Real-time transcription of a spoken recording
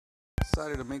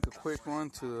Decided to make a quick run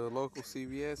to the local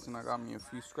CVS, and I got me a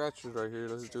few scratchers right here.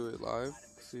 Let's do it live.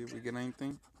 See if we get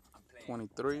anything.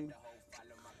 23.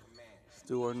 Let's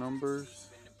do our numbers.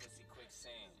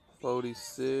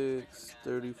 46,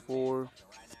 34,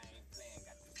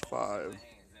 5.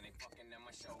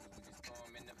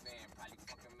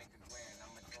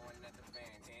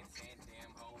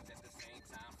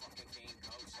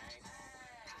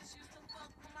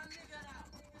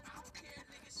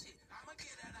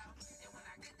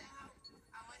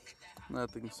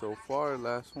 Nothing so far.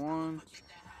 Last one.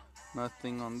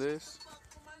 Nothing on this.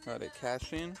 Got it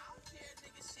cash in.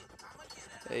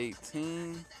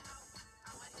 18,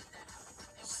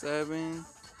 7,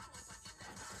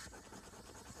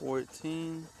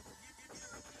 14,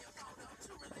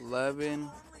 11,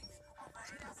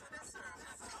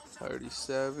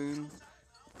 37,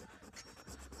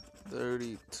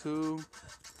 32.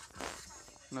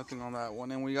 Nothing on that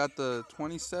one. And we got the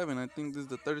 27. I think this is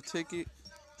the third ticket.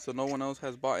 So no one else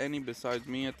has bought any besides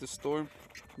me at the store.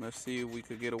 Let's see if we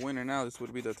could get a winner now. This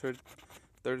would be the third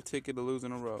ticket to lose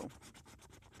in a row.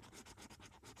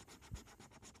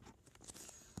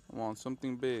 I want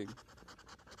something big.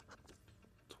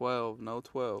 12, no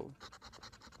 12.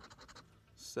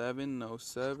 7, no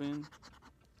 7.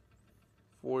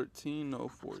 14, no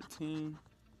 14.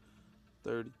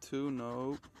 32,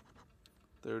 no.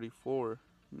 34,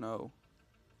 no.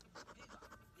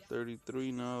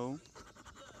 33, no.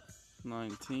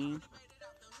 19.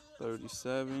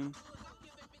 37.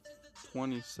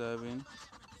 27.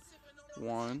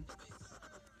 1.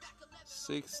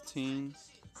 16.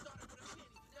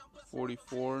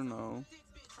 44, no.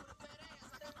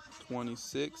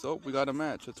 26. Oh, we got a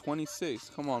match. A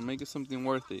 26. Come on, make it something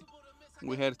worth it.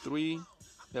 We had 3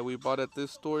 that we bought at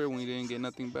this store and we didn't get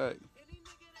nothing back.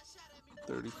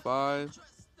 35.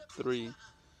 3.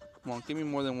 Come on, give me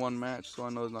more than one match so I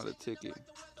know it's not a ticket.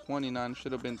 29.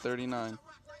 Should have been 39.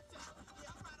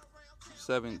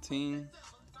 17.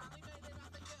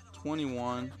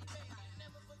 21.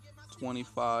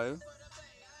 25.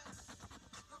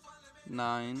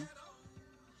 9.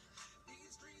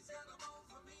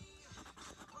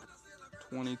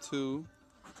 22,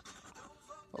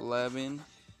 11,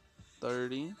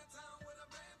 30,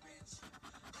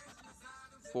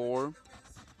 4,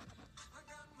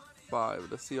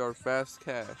 5. Let's see our fast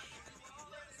cash.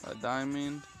 A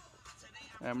diamond,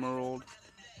 emerald,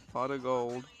 pot of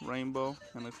gold, rainbow,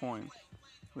 and a coin.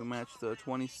 We matched the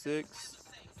 26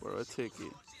 for a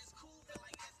ticket.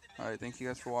 Alright, thank you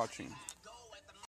guys for watching.